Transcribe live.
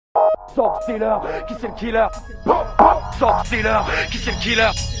Sock dealer, qui c'est le killer? Sock dealer, qui c'est le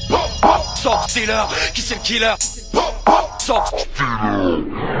killer? Sock dealer, qui c'est le killer? Sock dealer.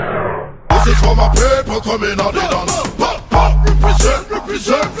 This is for my people coming out the dance.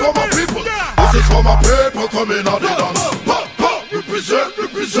 Represent for my people. This is for my people coming out the dance.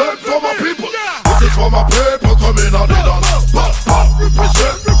 Represent for my people. This is for my people coming out the dance.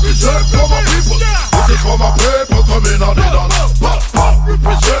 Represent for my people. This is for my people coming out the dance.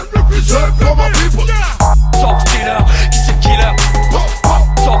 Represent for my people. Sock dealer, qui c'est le killer?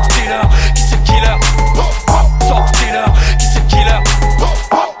 Sock dealer, qui c'est le killer? Sock dealer, qui c'est le killer?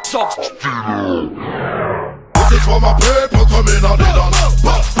 Sock dealer. This is for my people coming out the dance.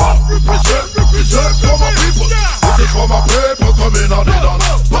 Represent for my people. This is for my people coming out the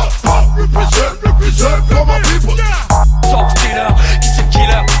dance. Represent for my people. Sock dealer, qui c'est le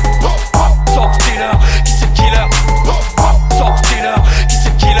killer? Sock dealer, qui c'est le killer? Sock dealer, qui c'est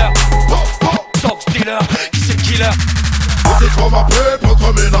le killer? Sock dealer, qui c'est le killer? This is for my people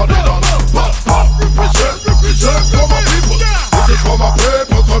coming out the dance. Represent for my people. This is for my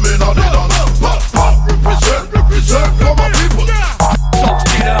people coming out the dance. Represent for my people. Sock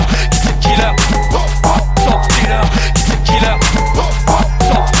dealer, qui c'est le killer? Sock dealer, qui c'est le killer?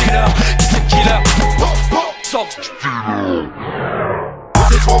 Sock dealer, qui c'est le killer? Sock dealer.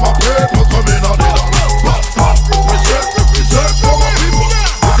 This is for my people coming out the dance. Represent for my people.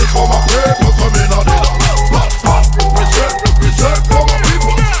 This is for my people coming out the dance. Represent for my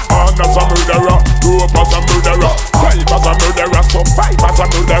people. Born as a murderer, grew up as a murderer, 12 as a murderer, so 5 as a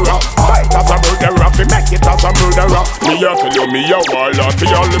murderer, fight as a murderer, fi make it as a murderer. Me a tell you, me a warlord fi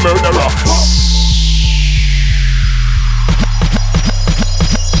all the murderer.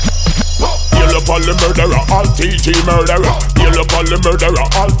 Yell up all the murderer, all TG murderer. Yell up all the murderer,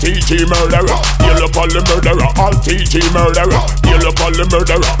 all TG murderer. Yell up all the murderer, all TG murderer. Yell up all the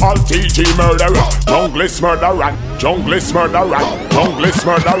murderer, all TG murderer. Junglist murderer, junglist murderer, junglist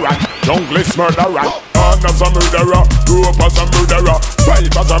murderer, junglist murderer. Born as a murderer, grew up as a murderer, 12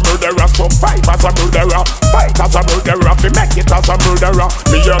 as a murderer, so 5 as a murderer, fight as a murderer, fi make it as a murderer.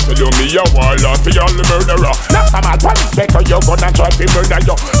 Me a tell you, me a warlord fi all the murderer. Not a man police maker, you gonna try to murder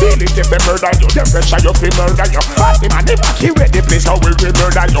you. Feel it if they murder you, the pressure you fi murder you. Party man, if I keep the place, how will we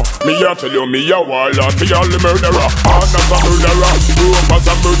murder you? Me a tell you, me a warlord fi all the murderer. Born as a murderer, grew up as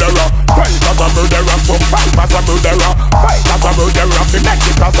a murderer, 12 as a murderer, so 5 as a murderer, fight as a murderer, fi make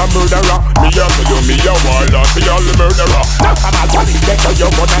it as a murderer. Me a tell you, me a warlord fi all the murderer. Not a man police maker, you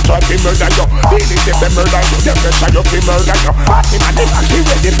gonna try to murder you. Feel it if they murder you, the pressure you fi murder you. Party man, if I keep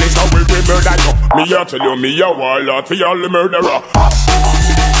the place, how will we murder you? Me a tell you, me a warlord fi all the murderer.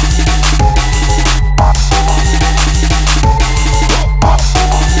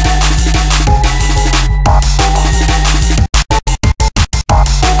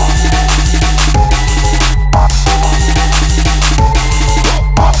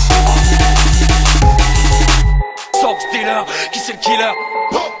 Sock dealer, qui c'est le killer?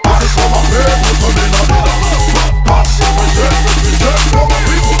 This is for my people coming out the dance. Represent for my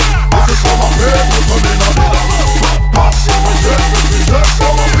people. This is for my people coming out the dance. Represent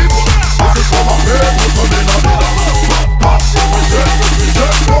for my people. This is for my people coming out the dance.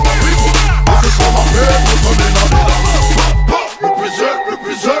 Represent for my people. This is for my people coming out the dance.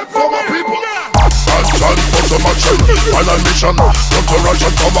 Represent for my people. Attention for some action, final mission. Come to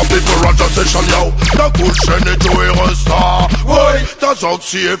Russian for my people, Roger session, yo. La cool chaîne est tout et resta. Oui, t'as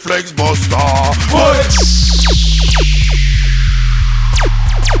Oxy et Flex Buster. Oui.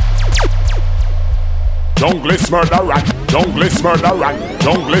 Junglist murderer, junglist murderer,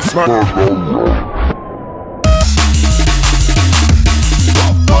 junglist murderer.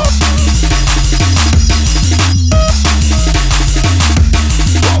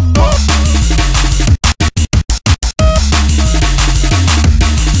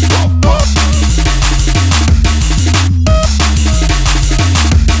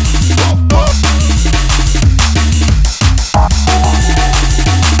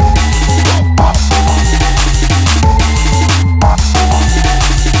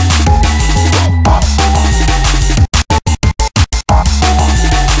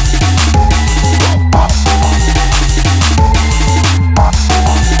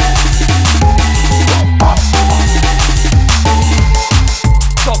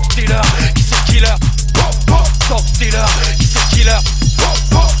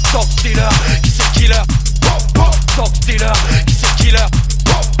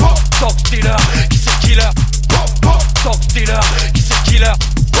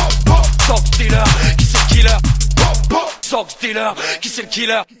 Sock dealer, qui c'est le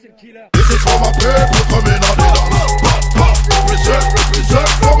killer? This is for my people coming out the dance. Represent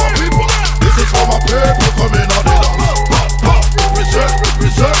for my people.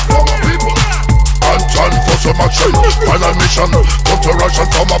 session. Contoration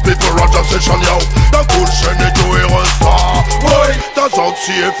for my people, Roger session, yo. The cool shiny to hero star. Boy, that's out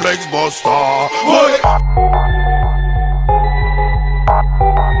see a flex buster. Boy.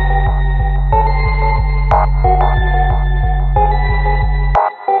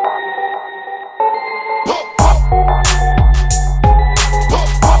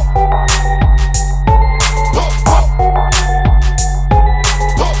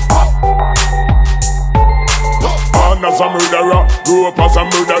 As a murderer, grew up as a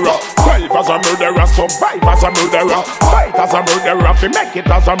murderer, thrive as a murderer, survive as a murderer, fight as a murderer, fi make it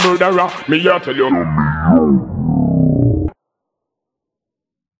as a murderer. Me here tell you.